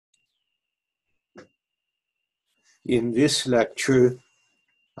In this lecture,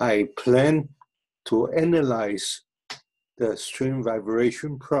 I plan to analyze the string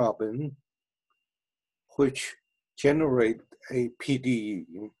vibration problem, which generate a PDE.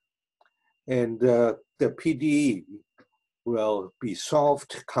 And the PDE will be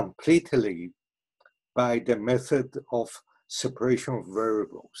solved completely by the method of separation of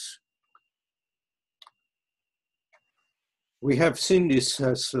variables. We have seen this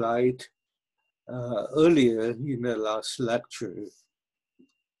slide earlier in the last lecture.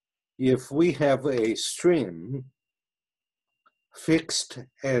 If we have a string fixed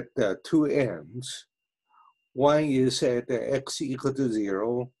at the two ends, one is at the x equal to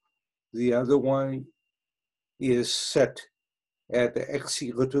 0, the other one is set at the x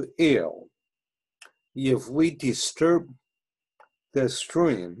equal to L. If we disturb the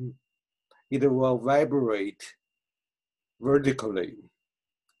string, it will vibrate vertically.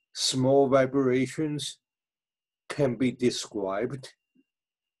 Small vibrations can be described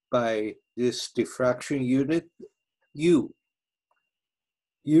by this diffraction unit, U.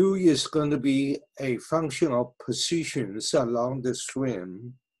 U is going to be a function of positions along the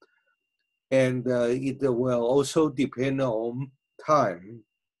string, and it will also depend on time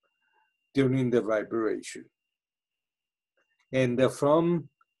during the vibration. And from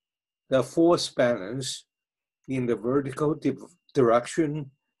the force balance in the vertical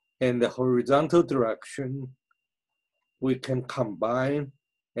direction and the horizontal direction, we can combine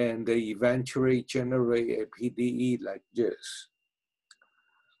and eventually generate a PDE like this.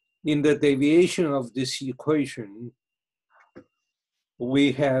 In the deviation of this equation,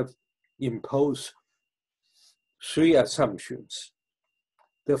 we have imposed three assumptions.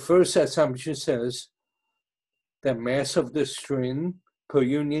 The first assumption says the mass of the string per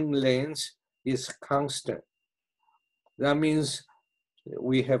unit length is constant. That means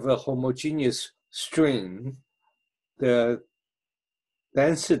we have a homogeneous string. The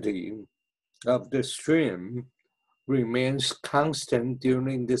density of the string remains constant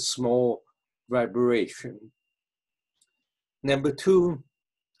during the small vibration. Number two,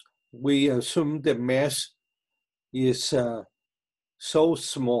 we assume the mass is so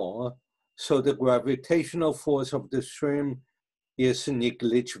small, so the gravitational force of the string is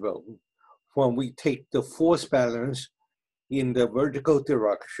negligible. When we take the force balance in the vertical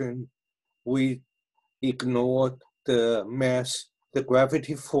direction, we ignore the mass, the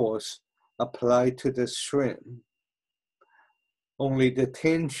gravity force applied to the string. Only the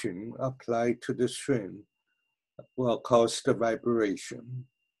tension applied to the string will cause the vibration.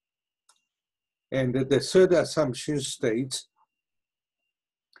 And the third assumption states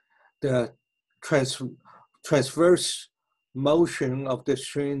the transverse motion of the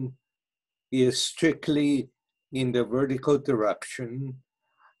string is strictly in the vertical direction,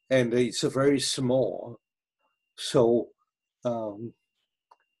 and it's very small. So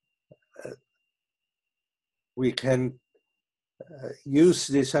we can use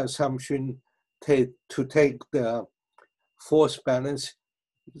this assumption to take the force balance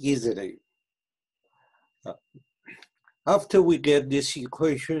easily. After we get this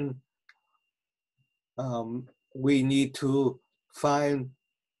equation, we need to find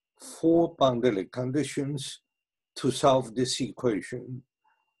four boundary conditions to solve this equation.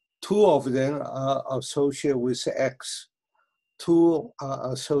 Two of them are associated with x. Two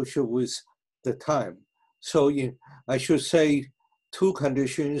are associated with the time. So I should say two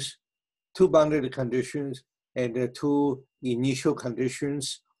conditions, two boundary conditions, and the two initial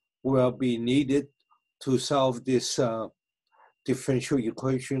conditions will be needed to solve this differential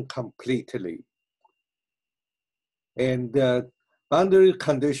equation completely. And boundary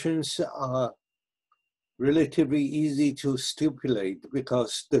conditions are relatively easy to stipulate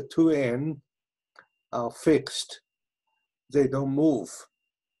because the two ends are fixed. They don't move.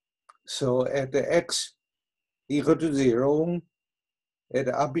 So at the x equal to 0, at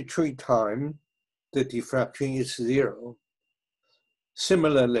arbitrary time, the diffraction is 0.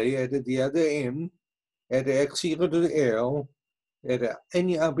 Similarly, at the other end, at x equal to L, at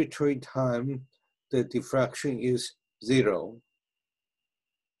any arbitrary time, the diffraction is 0.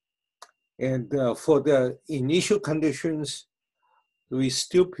 And for the initial conditions, we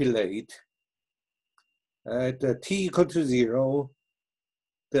stipulate at t equal to 0,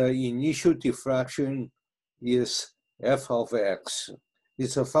 the initial diffraction is f of x.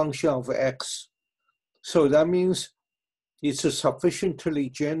 It's a function of x. So that means it's a sufficiently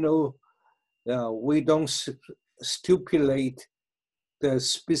general. We don't stipulate the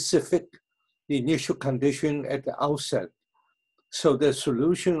specific initial condition at the outset. So the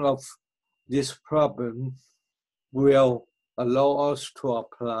solution of this problem will allow us to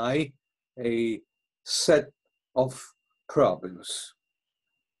apply a set of problems.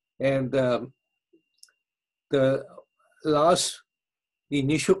 And the last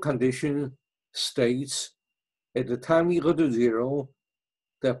initial condition states at the time equal to 0,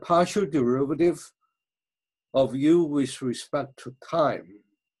 the partial derivative of u with respect to time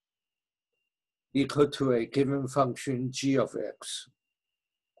equal to a given function g of x.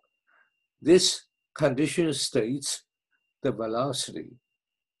 This condition states the velocity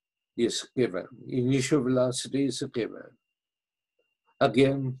is given, initial velocity is given.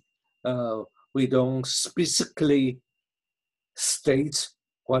 Again, we don't specifically state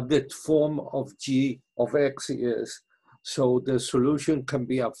what the form of g of x is, so the solution can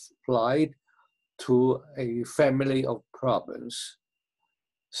be applied to a family of problems.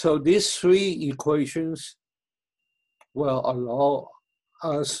 So these three equations will allow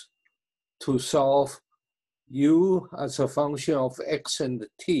us to solve u as a function of x and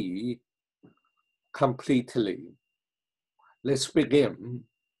t completely. Let's begin.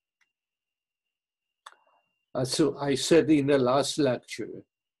 So I said in the last lecture,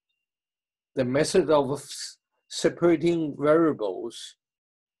 the method of separating variables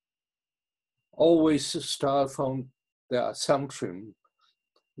always start from the assumption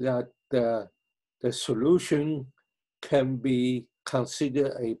that the solution can be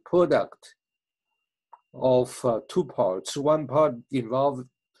considered a product of two parts. One part involves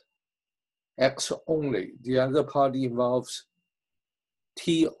x only, the other part involves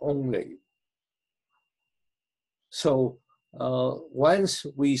t only. So once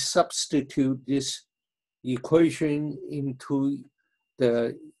we substitute this equation into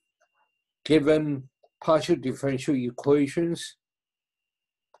the given partial differential equations,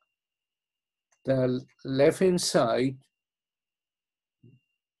 the left-hand side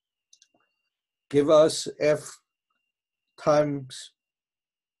give us f times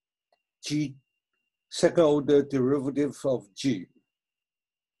g, second order derivative of g.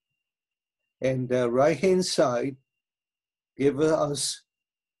 And the right-hand side give us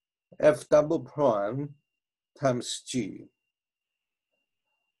f double prime times g.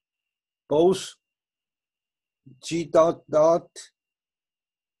 Both g dot dot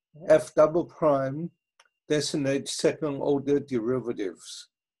f double prime designate second order derivatives.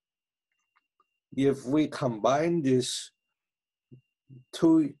 If we combine these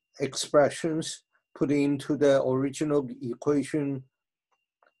two expressions put into the original equation,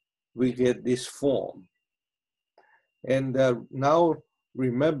 we get this form. And now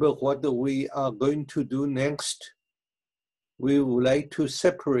remember what we are going to do next. We would like to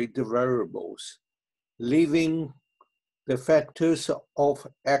separate the variables, leaving the factors of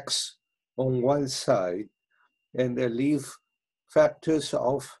x on one side and leave factors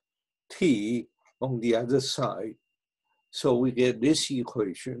of t on the other side. So we get this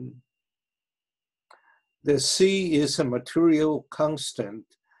equation. The c is a material constant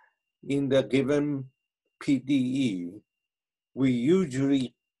in the given PDE. We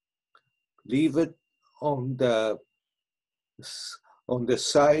usually leave it on the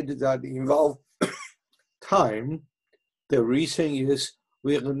side that involves time. The reason is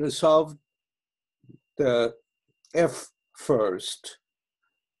we're going to solve the f first.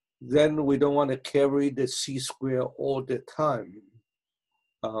 Then we don't want to carry the c square all the time.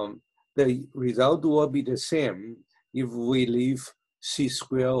 The result will be the same if we leave c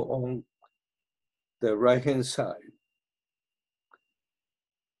square on the right-hand side.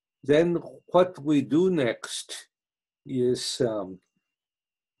 Then what we do next is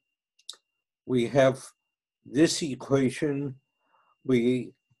we have this equation.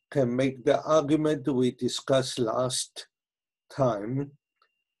 We can make the argument we discussed last time.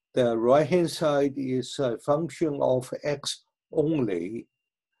 The right-hand side is a function of x only.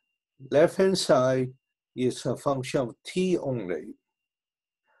 Left-hand side is a function of t only.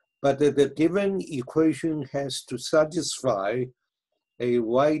 But the given equation has to satisfy a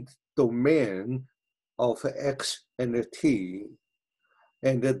wide domain of x and t.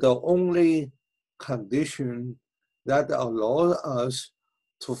 And the only condition that allows us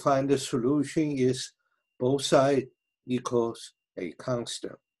to find the solution is both sides equals a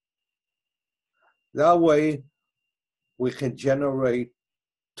constant. That way, we can generate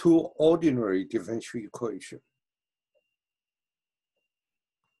two ordinary differential equations.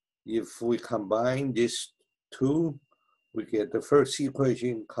 If we combine these two, we get the first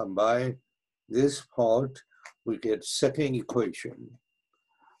equation. Combine this part, we get second equation.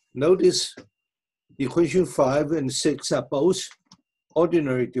 Notice equation 5 and 6 are both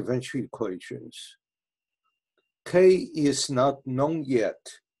ordinary differential equations. K is not known yet.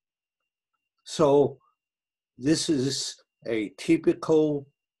 So this is a typical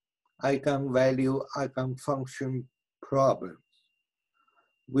eigenvalue, eigenfunction problem.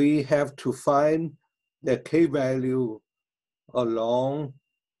 We have to find the k-value along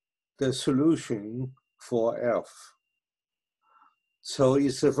the solution for F. So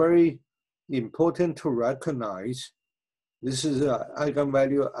it's very important to recognize this is an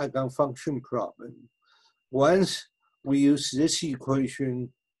eigenvalue, eigenfunction problem. Once we use this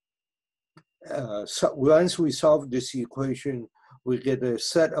equation, once we solve this equation, we get a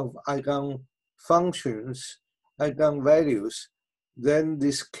set of eigenfunctions, eigenvalues, then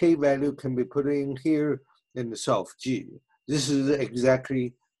this k-value can be put in here and solve G. This is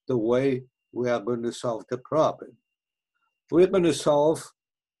exactly the way we are going to solve the problem. We're going to solve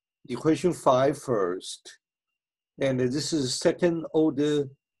equation 5 first, and this is second order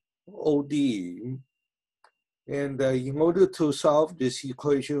ODE. And in order to solve this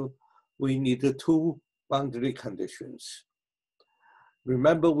equation, we need two boundary conditions.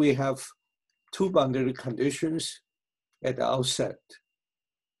 Remember, we have two boundary conditions at the outset.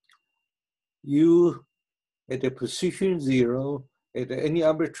 U at the position 0 at any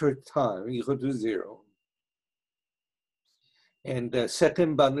arbitrary time equal to 0. And the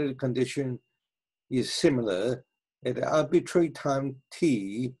second boundary condition is similar. At the arbitrary time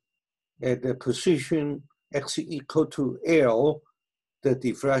t, at the position x equal to L, the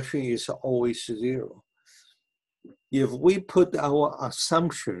diffraction is always 0. If we put our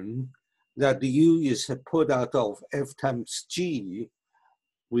assumption that U is a product of F times G,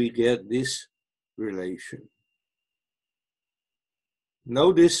 we get this relation.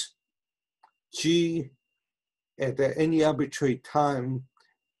 Notice G at any arbitrary time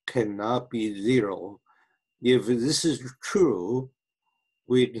cannot be 0. If this is true,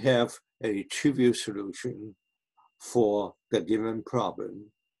 we have a trivial solution for the given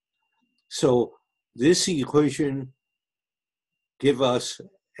problem. So this equation gives us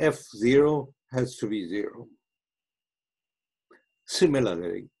F0 has to be 0.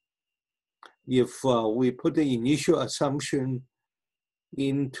 Similarly, if we put the initial assumption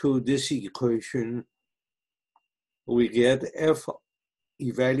into this equation, we get F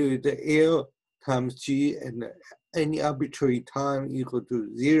evaluated L times G and any arbitrary time equal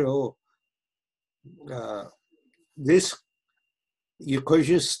to 0. This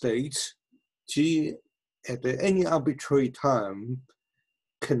equation states G at any arbitrary time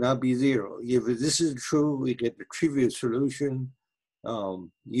cannot be 0. If this is true, we get the trivial solution,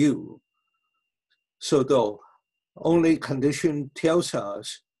 U. So the only condition tells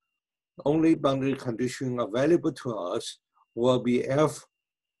us, only boundary condition available to us will be F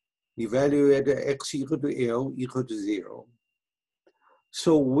evaluated x equal to L equal to 0.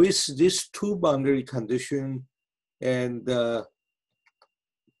 So with this two boundary condition and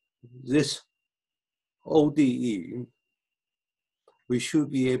this ODE, we should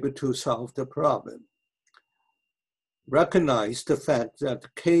be able to solve the problem. Recognize the fact that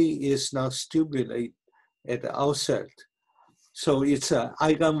K is not stipulated at the outset. So it's an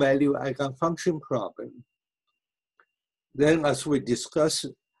eigenvalue, eigenfunction problem. Then as we discussed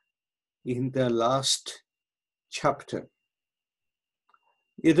in the last chapter,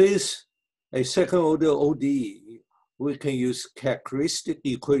 it is a second order ODE. We can use characteristic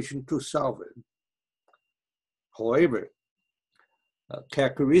equation to solve it. However, a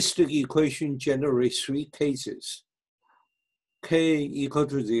characteristic equation generates three cases. K equal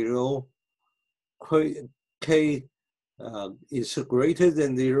to 0, K is greater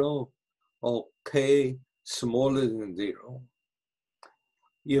than 0, or K smaller than 0.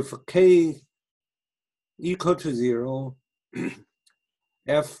 If K equal to 0,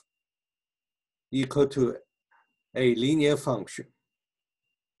 F equal to a linear function,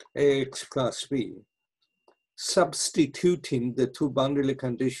 ax plus b. Substituting the two boundary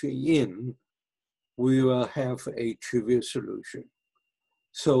conditions in, we will have a trivial solution.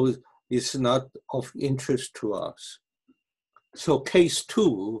 So it's not of interest to us. So case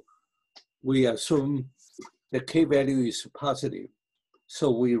 2, we assume the K value is positive.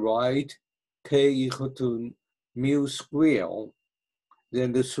 So we write K equal to mu square.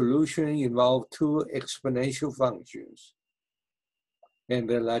 Then the solution involves two exponential functions. And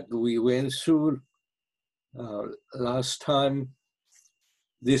like we went through last time,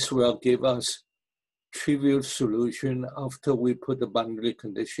 this will give us trivial solution after we put the boundary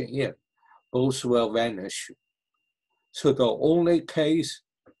condition in. Both will vanish. So the only case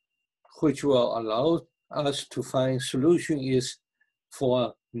which will allow us to find solution is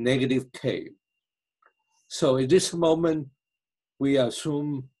for negative K. So at this moment, we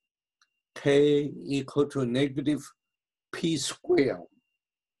assume K equal to negative P squared.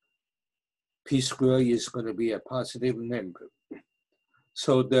 P squared is going to be a positive number.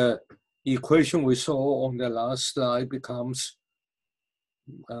 So the equation we saw on the last slide becomes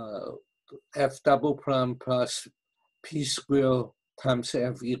f double prime plus p squared times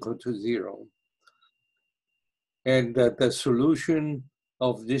f equal to 0. And the solution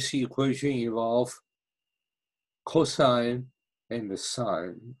of this equation involves cosine and the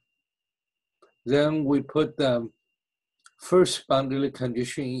sine. Then we put the first boundary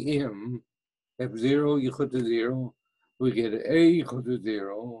condition in, f0 equal to 0, we get a equal to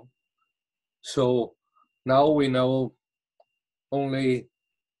 0. So now we know only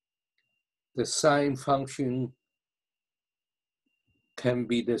the sine function can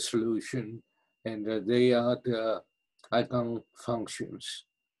be the solution, and they are the eigenfunctions.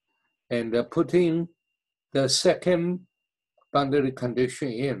 And putting the second boundary condition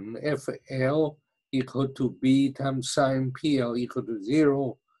in, FL equal to B times sine PL equal to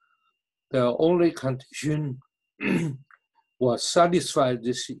 0, the only condition will satisfy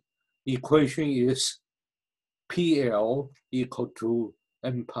this equation is PL equal to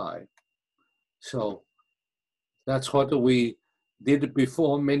n pi. So that's what we did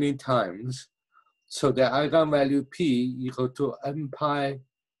before many times. So the eigenvalue P equal to n pi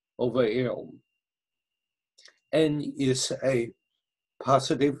over L. N is a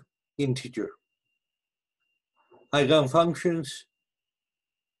positive integer. Eigenfunctions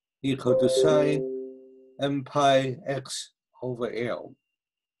equal to sine n pi x over L.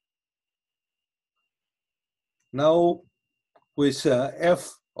 Now, with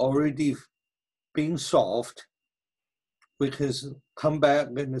f already being solved, we can come back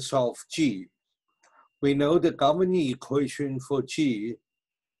and solve g. We know the governing equation for g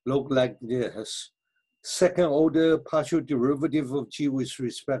look like this. Second order partial derivative of g with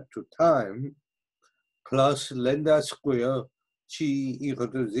respect to time plus lambda square g equal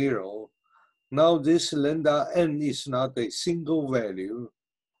to 0. Now this lambda n is not a single value.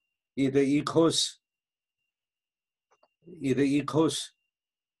 It equals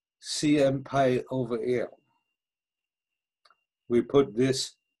Cn pi over L. We put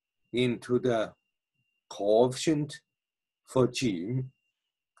this into the coefficient for g.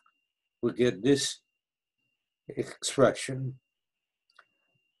 We get this expression.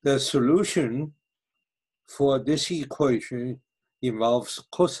 The solution for this equation involves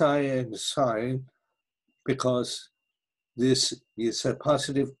cosine and sine because this is a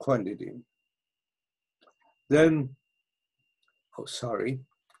positive quantity. Then,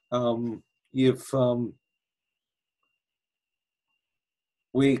 if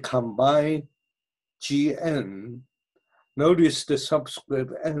we combine Gn, notice the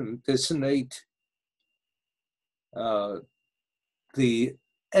subscript n designate the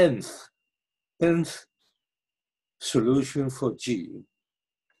nth solution for G.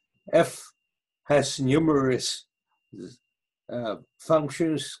 F has numerous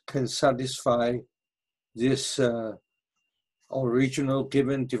functions can satisfy this original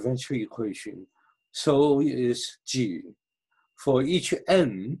given differential equation. So is G. For each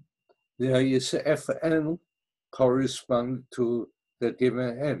n, there is Fn correspond to the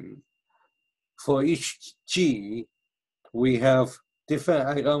given n. For each G, we have different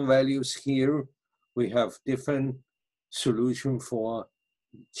eigenvalues here. We have different solution for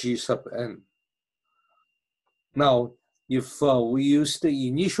G sub n. Now, if we use the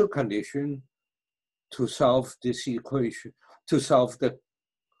initial condition to solve this equation, to solve the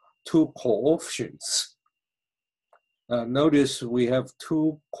two coefficients, notice we have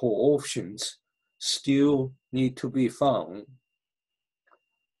two coefficients still need to be found.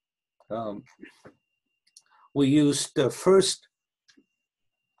 We use the first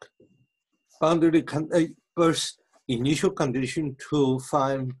initial condition to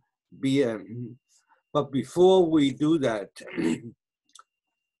find Bn. But before we do that,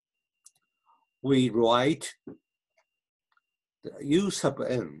 we write the U sub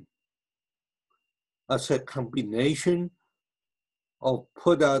n as a combination of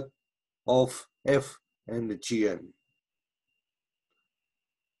product of f and Gn.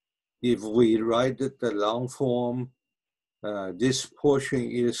 If we write the long form, this portion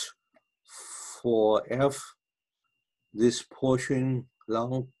is for f, this portion,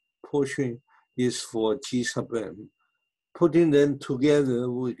 long portion, is for G sub n. Putting them together,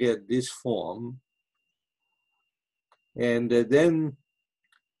 we get this form. And then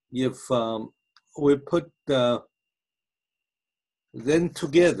if we put then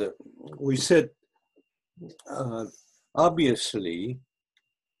together, we said, obviously,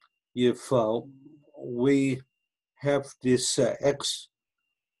 if we have this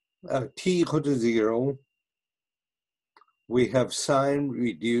t equal to 0, we have sine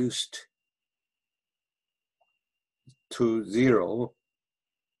reduced to 0.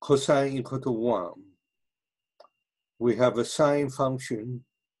 cosine equal to 1. We have a sine function.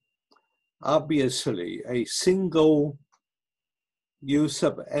 Obviously, a single u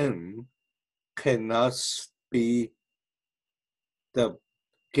sub n cannot be the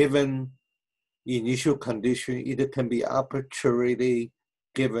given initial condition. It can be arbitrarily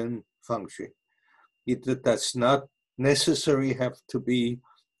given function. It does not necessarily have to be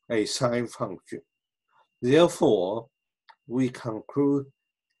a sine function. Therefore, we conclude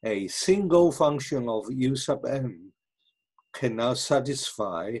a single function of u sub n cannot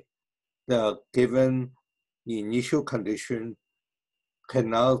satisfy the given initial condition,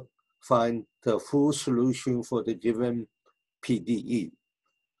 cannot find the full solution for the given PDE.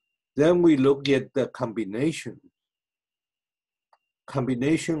 Then we look at the combination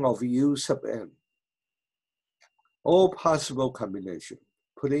of u sub n, all possible combination,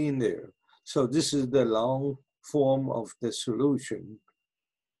 put it in there. So this is the long form of the solution.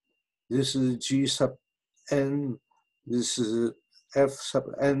 This is g sub n, this is f sub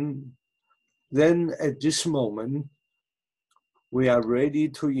n. Then at this moment, we are ready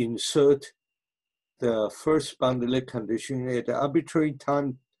to insert the first boundary condition at the arbitrary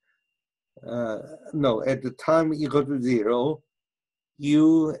time, at the time equal to 0,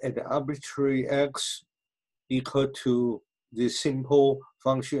 u at the arbitrary x equal to the simple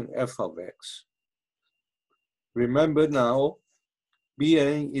function f of x. Remember now,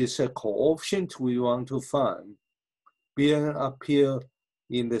 Bn is a coefficient we want to find. Bn appear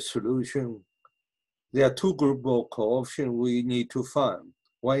in the solution. There are two groups of coefficients we need to find.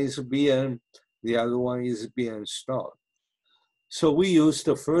 One is Bn, the other one is Bn star. So we use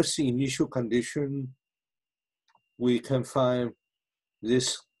the first initial condition. We can find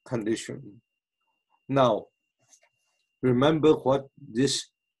this condition. Now, remember what this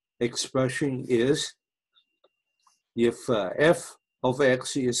expression is. If f of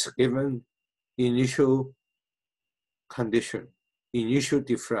x is given initial condition, initial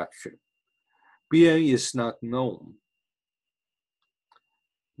diffraction, Bn is not known.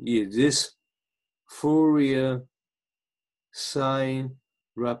 Is this Fourier sine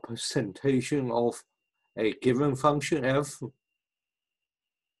representation of a given function f?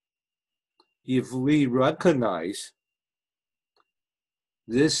 If we recognize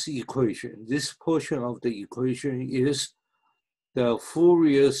this equation, this portion of the equation is the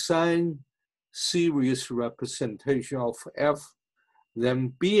Fourier sine series representation of f,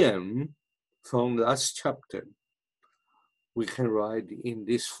 then Bn from last chapter, we can write in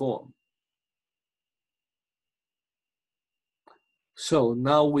this form. So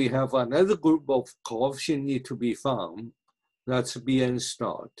now we have another group of coefficients need to be found. That's Bn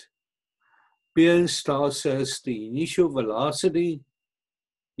star. Bn star says the initial velocity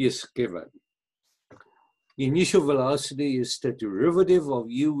is given. Initial velocity is the derivative of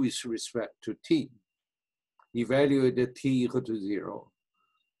u with respect to t. Evaluate at t equal to 0.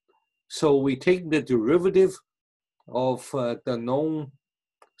 So we take the derivative of the known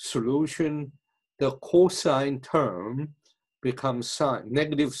solution, the cosine term becomes sine,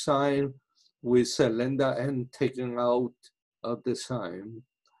 negative sign with lambda n taken out of the sign.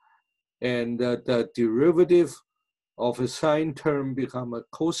 And the derivative of a sine term become a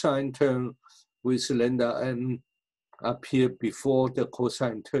cosine term with lambda n appear before the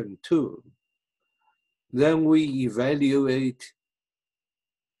cosine term too. Then we evaluate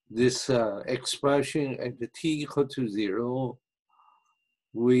this expression at the t equal to 0.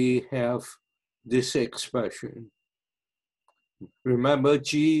 We have this expression. Remember,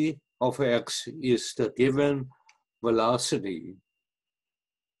 g of x is the given velocity.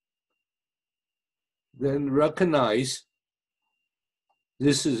 Then recognize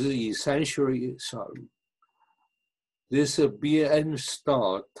this is essentially, this Bn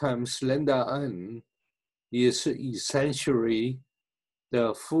star times lambda n is essentially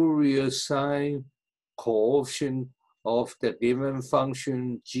the Fourier sine coefficient of the given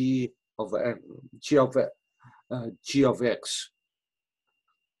function g of n, g of x.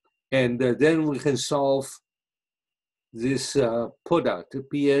 And then we can solve this product,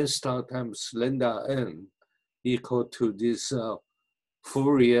 Bn star times lambda n equal to this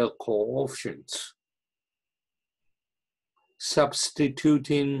Fourier coefficients.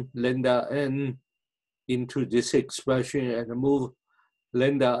 Substituting lambda n into this expression and move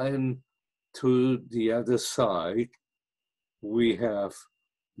lambda n to the other side, we have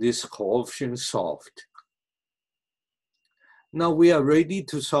this coefficient solved. Now we are ready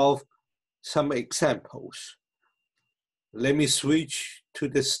to solve some examples. Let me switch to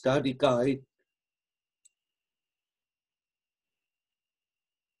the study guide.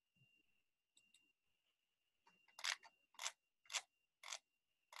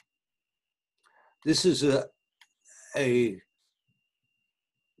 This is a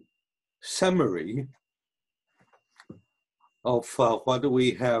summary of what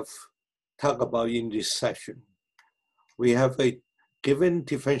we have talked about in this session. We have a given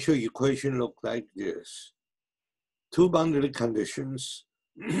differential equation look like this. Two boundary conditions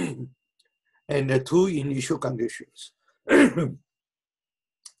and the two initial conditions.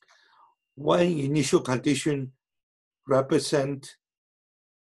 One initial condition represents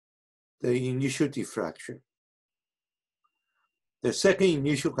the initial diffraction. The second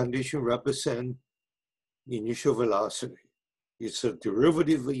initial condition represents initial velocity. It's a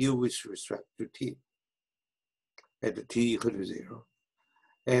derivative of u with respect to t at t equal to 0.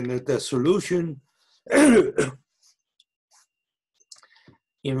 And the solution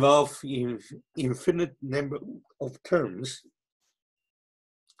involves infinite number of terms.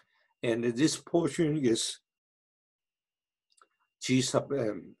 And this portion is g sub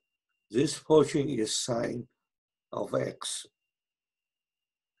m. This portion is sine of x,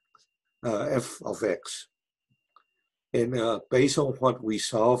 f of x. And based on what we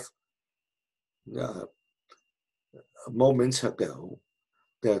solved moments ago,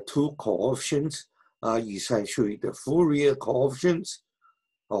 the two coefficients are essentially the Fourier coefficients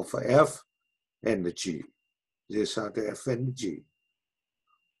of f and g. These are the f and g.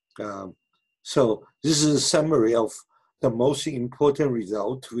 So this is a summary of the most important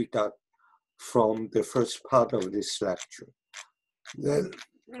result we got from the first part of this lecture. Then,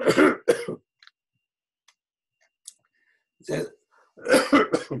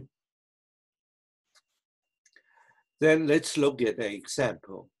 then let's look at an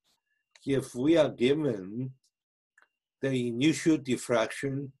example. If we are given the initial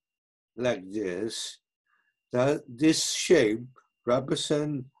diffraction like this, that this shape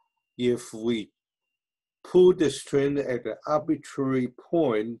represents if we pull the string at an arbitrary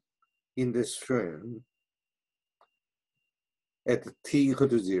point in the string at t equal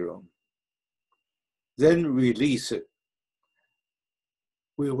to 0, then release it.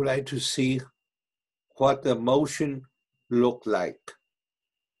 We would like to see what the motion look like.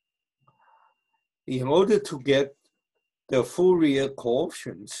 In order to get the Fourier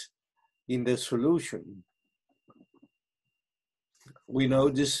coefficients in the solution, we know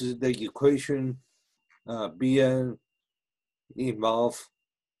this is the equation Bn involve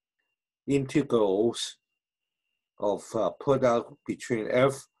integrals of product between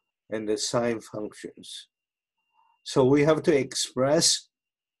f and the sine functions. So we have to express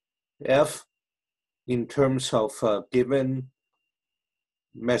f in terms of a given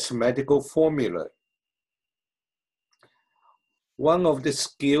mathematical formula. One of the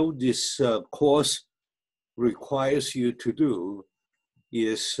skills this course requires you to do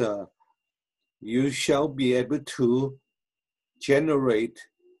is you shall be able to generate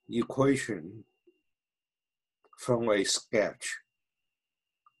equation from a sketch.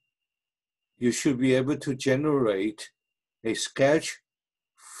 You should be able to generate a sketch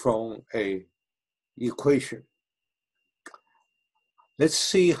from a equation. Let's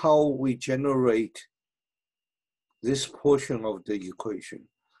see how we generate this portion of the equation.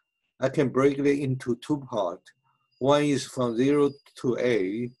 I can break it into two parts. One is from 0 to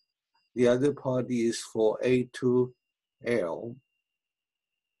a, the other part is for a to l.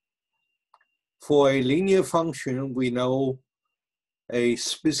 For a linear function, we know a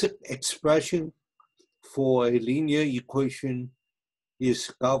specific expression for a linear equation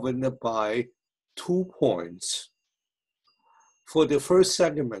is governed by 2 points. For the first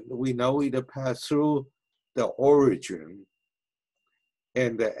segment, we know it passes through the origin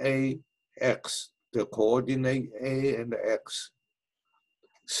and the ax, the coordinate a and x.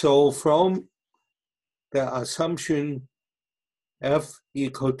 So from the assumption f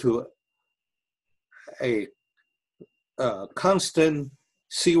equal to a constant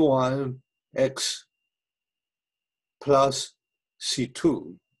c1 x plus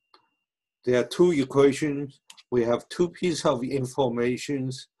c2, there are two equations. We have two pieces of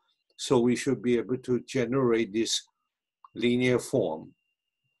information, so we should be able to generate this linear form.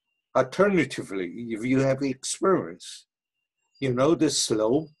 Alternatively, if you have experience, you know the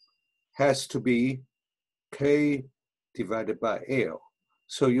slope has to be k divided by L.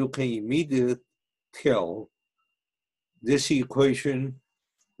 So you can immediately tell this equation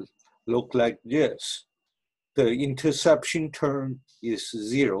look like this. The interception term is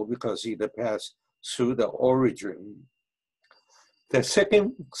 0 because it passes through the origin. The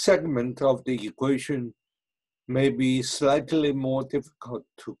second segment of the equation may be slightly more difficult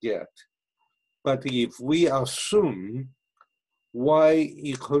to get. But if we assume y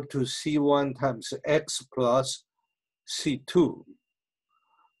equal to c1 times x plus c2,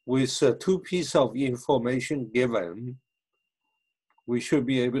 with two pieces of information given, we should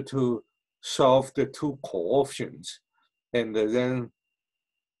be able to solve the two coefficients and then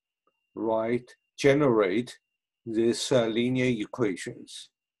generate these linear equations.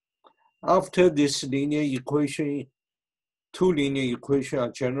 After this linear equation, two linear equations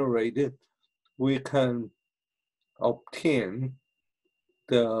are generated, we can obtain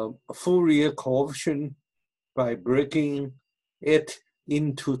the Fourier coefficient by breaking it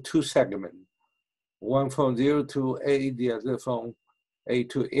into two segments, one from 0 to A, the other from A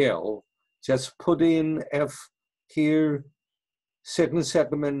to L. Just put in F here, second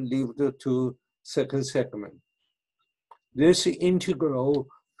segment, leave the two second segment. This integral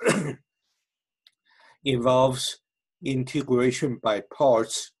involves integration by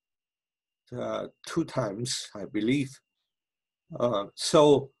parts 2 times, I believe.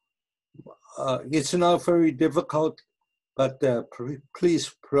 It's not very difficult, but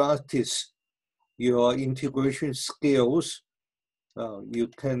please practice your integration skills. You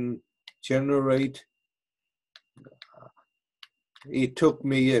can generate, it took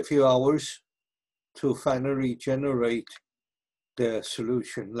me a few hours to finally generate the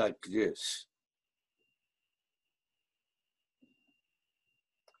solution like this.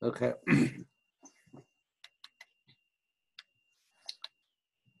 Okay.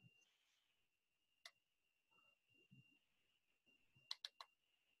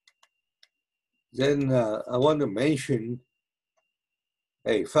 Then I want to mention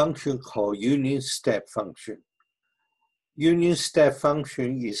a function called union step function. Union step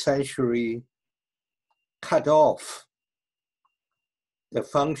function essentially cut off the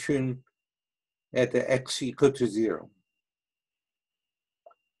function at the x equal to 0.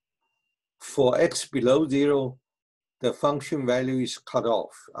 For x below 0, the function value is cut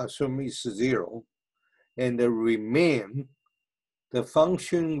off, assuming it's 0, and the remain, the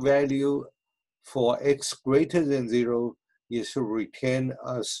function value for x greater than 0 is retained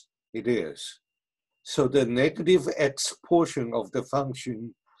as it is. So the negative x portion of the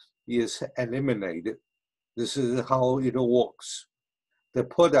function is eliminated. This is how it works. The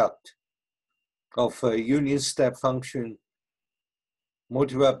product of a union step function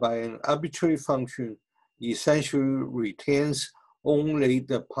multiplied by an arbitrary function essentially retains only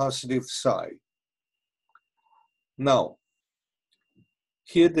the positive side. Now,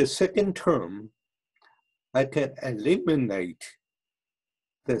 here the second term, I can eliminate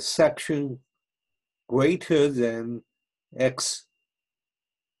the section greater than x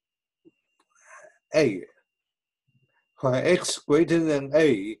a. For x greater than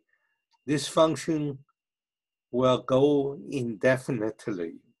a, this function will go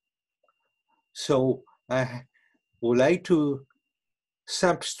indefinitely. So I would like to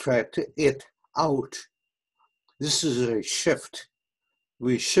subtract it out. This is a shift.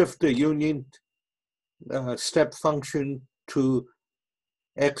 We shift the union step function to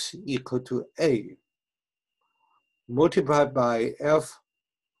x equal to a. Multiplied by f,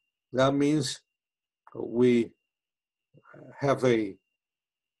 that means we have a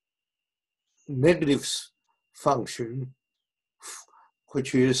negative function,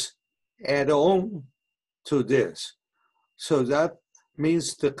 which is add on to this. So that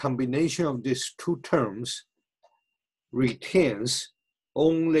means the combination of these two terms retains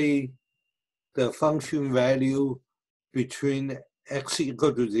only the function value between x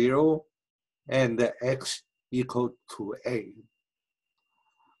equal to 0 and the x equal to a.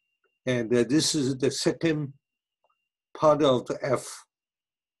 And this is the second part of the f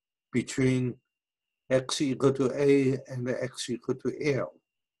between x equal to a and the x equal to L.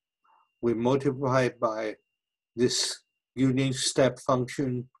 We multiply by this union step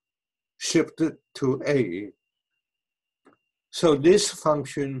function shifted to a. So this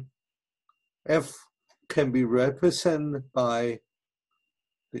function f can be represented by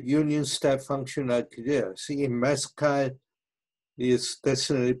the union step function like this. In MathCad, it's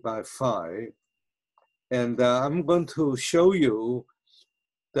designated by phi. And I'm going to show you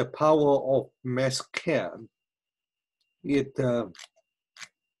the power of MathCad. It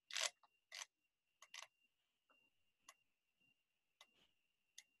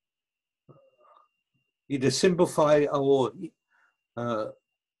simplifies our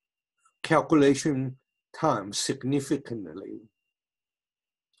calculation time significantly.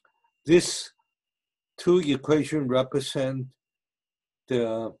 These two equations represent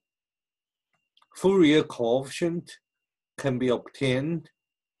the Fourier coefficient can be obtained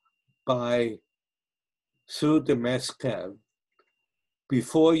through the MathCad.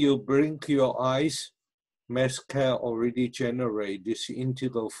 Before you blink your eyes, MathCad already generated this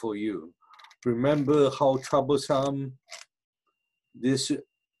integral for you. Remember how troublesome this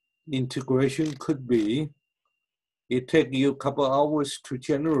integration could be, it takes you a couple hours to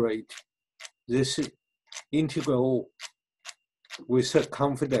generate this integral with a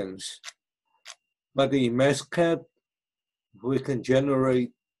confidence. But in MathCad, we can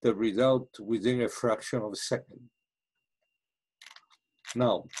generate the result within a fraction of a second.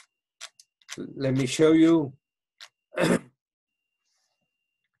 Now, let me show you.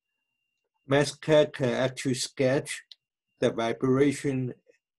 MathCad can actually sketch the vibration.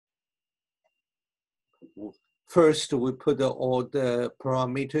 First, we put all the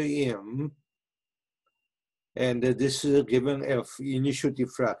parameter in, and this is given of initial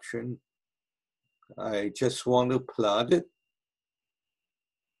diffraction. I just want to plot it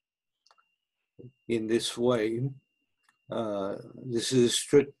in this way. This is a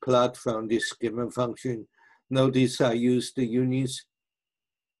strict plot from this given function. Notice I used the unit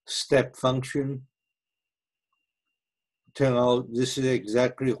step function. Turn out this is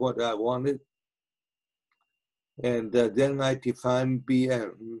exactly what I wanted. And then I define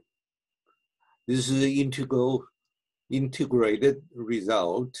Bn. This is the integrated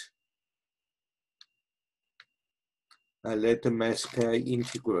result. I let the MathCad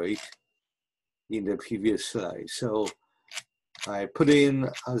integrate in the previous slide. So I put in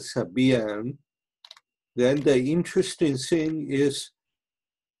as a Bn. Then the interesting thing is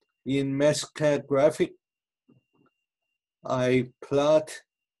in MathCad graphic, I plot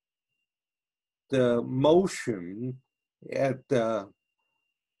the motion at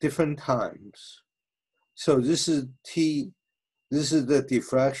different times. So this is t, this is the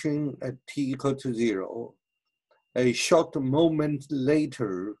diffraction at t equal to 0. A short moment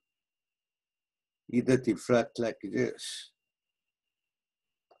later, it deflects like this.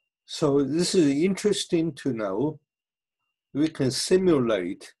 So this is interesting to know. We can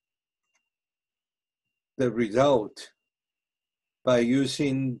simulate the result by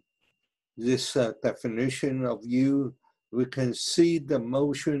using this definition of U. We can see the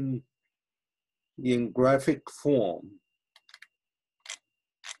motion in graphic form.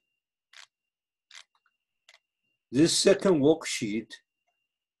 This second worksheet,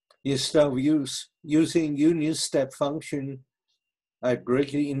 instead of using unit step function, I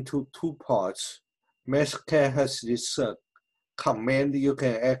break it into two parts. MathCad has this command you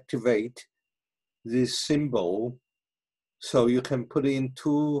can activate this symbol, so you can put in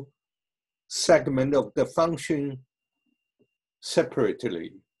two segments of the function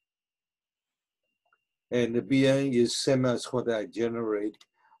separately. And the Bn is same as what I generate.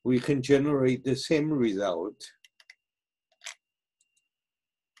 We can generate the same result.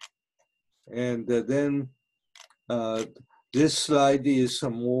 And then this slide is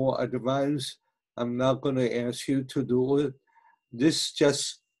more advanced. I'm not going to ask you to do it. This is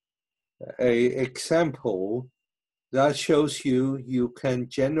just an example that shows you can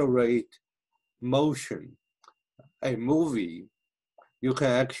generate motion. A movie, you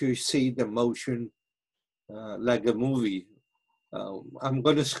can actually see the motion like a movie. I'm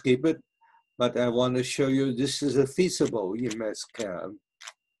going to skip it, but I want to show you this is feasible in MathCad.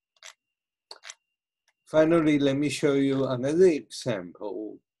 Finally, let me show you another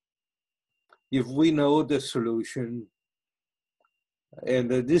example. If we know the solution, and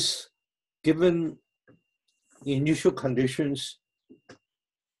this given initial conditions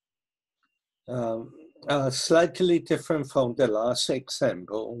are slightly different from the last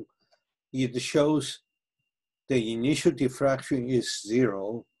example. It shows the initial diffraction is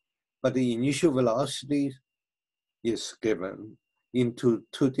 0, but the initial velocity is given into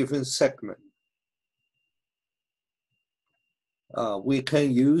two different segments. We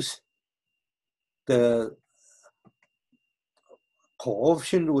can use the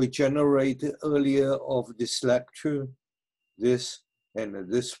coefficient we generated earlier of this lecture, this and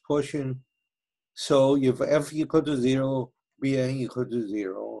this portion. So if f equal to 0, Bn equal to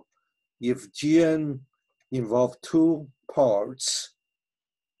 0. If Gn involve two parts,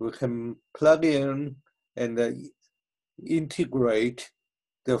 we can plug in and integrate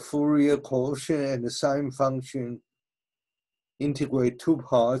the Fourier coefficient and the sine function, integrate two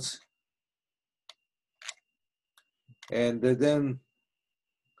parts, and then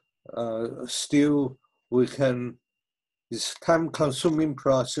still we can, it's time-consuming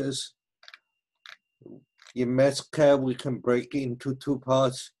process. In MathCad, we can break it into two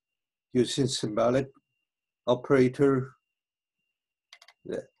parts using symbolic operator.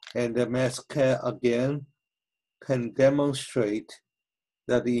 And the MathCad again can demonstrate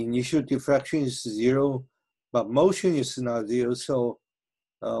that the initial diffraction is 0, but motion is not 0. So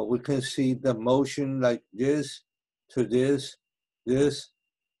we can see the motion like this to this,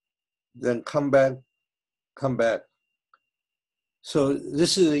 then come back. So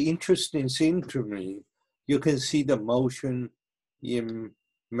this is an interesting thing to me. You can see the motion in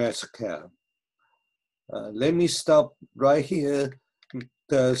MathCad. Let me stop right here.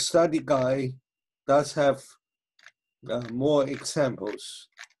 The study guide does have more examples.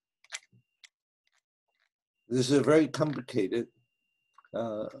 This is very complicated.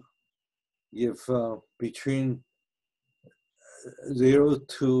 If between 0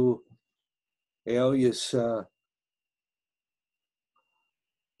 to L is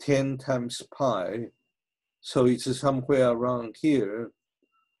 10 times pi, so it's somewhere around here.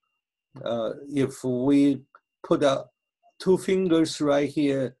 If we put out 2 fingers right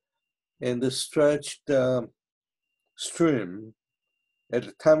here and stretch the string, at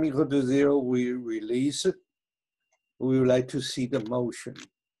the time equal to 0, we release it. We would like to see the motion.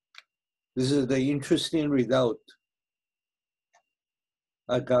 This is the interesting result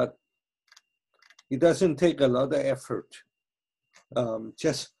I got. It doesn't take a lot of effort.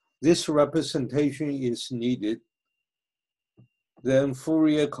 Just this representation is needed. Then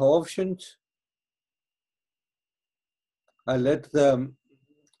Fourier coefficient, I let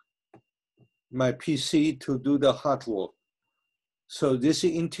my PC to do the hard work. So this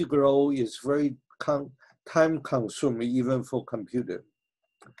integral is very time consuming even for computer.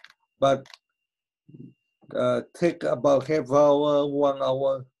 But take about half hour, 1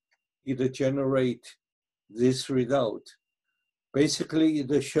 hour, it generate this result. Basically,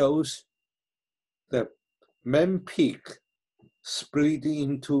 it shows the main peak split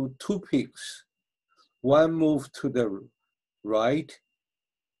into 2 peaks. One move to the right,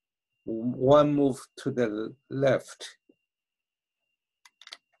 one move to the left.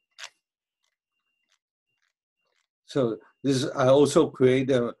 So this, I also create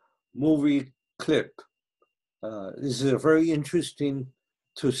a movie clip. This is very interesting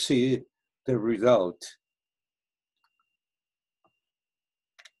to see the result.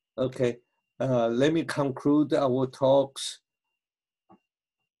 Okay, let me conclude our talks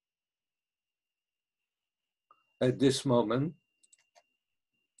at this moment.